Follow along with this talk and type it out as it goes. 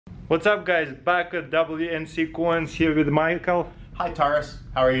What's up, guys? Back at WNC Coins here with Michael. Hi Taurus,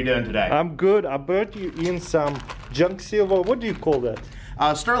 how are you doing today? I'm good. I brought you in some junk silver. What do you call that?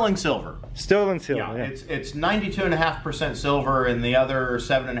 Sterling silver. Sterling silver. Yeah, it's 92.5% silver, and the other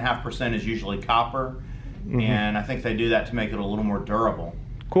 7.5% is usually copper. And I think they do that to make it a little more durable.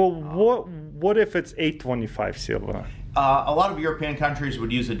 Cool. What if it's 825 silver? A lot of European countries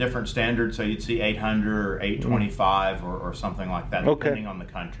would use a different standard, so you'd see 800 or 825 or something like that, depending on the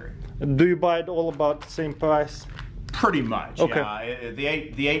country. Do you buy it all about the same price? Pretty much. Okay. Yeah. The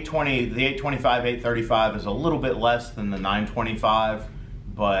 825, 835 is a little bit less than the 925,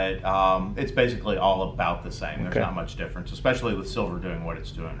 but it's basically all about the same. There's not much difference, especially with silver doing what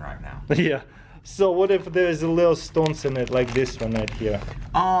it's doing right now. Yeah. So what if there's a little stones in it, like this one right here?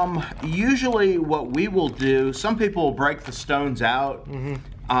 Usually what we will do, some people will break the stones out.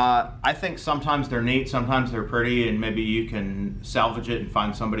 I think sometimes they're neat, sometimes they're pretty, and maybe you can salvage it and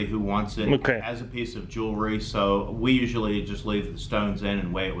find somebody who wants it as a piece of jewelry. So we usually just leave the stones in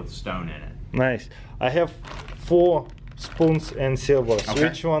and weigh it with a stone in it. Nice. I have 4 spoons and silver.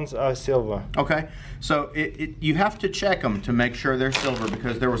 Which ones are silver? Okay, so you have to check them to make sure they're silver,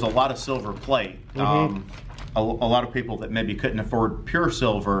 because there was a lot of silver plate. A lot of people that maybe couldn't afford pure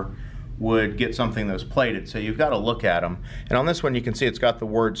silver would get something that was plated, so you've got to look at them. And on this one you can see it's got the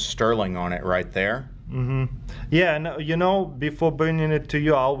word sterling on it right there. Yeah, and you know, before bringing it to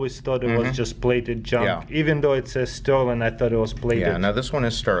you, I always thought it was just plated junk. Yeah. Even though it says sterling, I thought it was plated. Yeah, no, this one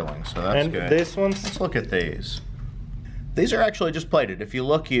is sterling, so that's good. And this one's? Let's look at these. These are actually just plated. If you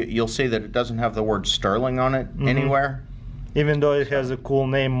look, you'll see that it doesn't have the word sterling on it anywhere. Even though it has a cool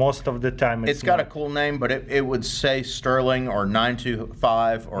name, most of the time it's got a cool name, but it would say sterling or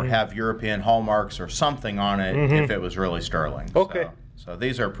 925 or have European hallmarks or something on it if it was really sterling. Okay. So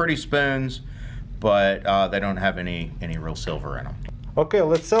these are pretty spoons, but they don't have any real silver in them. Okay,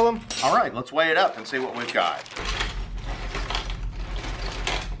 let's sell them. All right, let's weigh it up and see what we've got.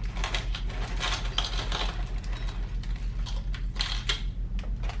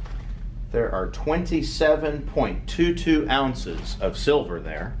 There are 27.22 ounces of silver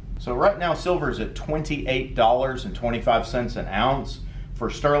there. So right now silver is at $28.25 an ounce. For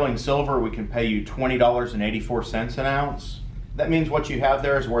sterling silver, we can pay you $20.84 an ounce. That means what you have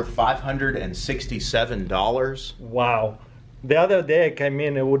there is worth $567. Wow. The other day I came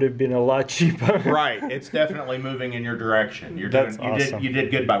in, it would have been a lot cheaper. Right, it's definitely moving in your direction. That's awesome. You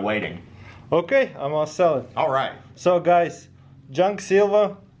did good by waiting. Okay, I'm gonna sell it. All right. So guys, junk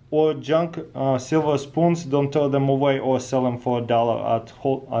silver or junk silver spoons, don't throw them away or sell them for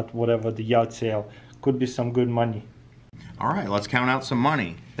 $1 at whatever the yard sale. Could be some good money. All right, let's count out some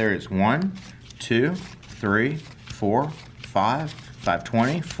money. There is 1, 2, 3, 4, 5,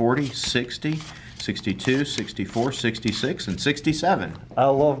 520, 40, 60, 62, 64, 66, and 67. I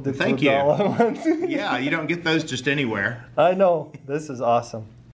love the $2 ones. Yeah, you don't get those just anywhere. I know. This is awesome.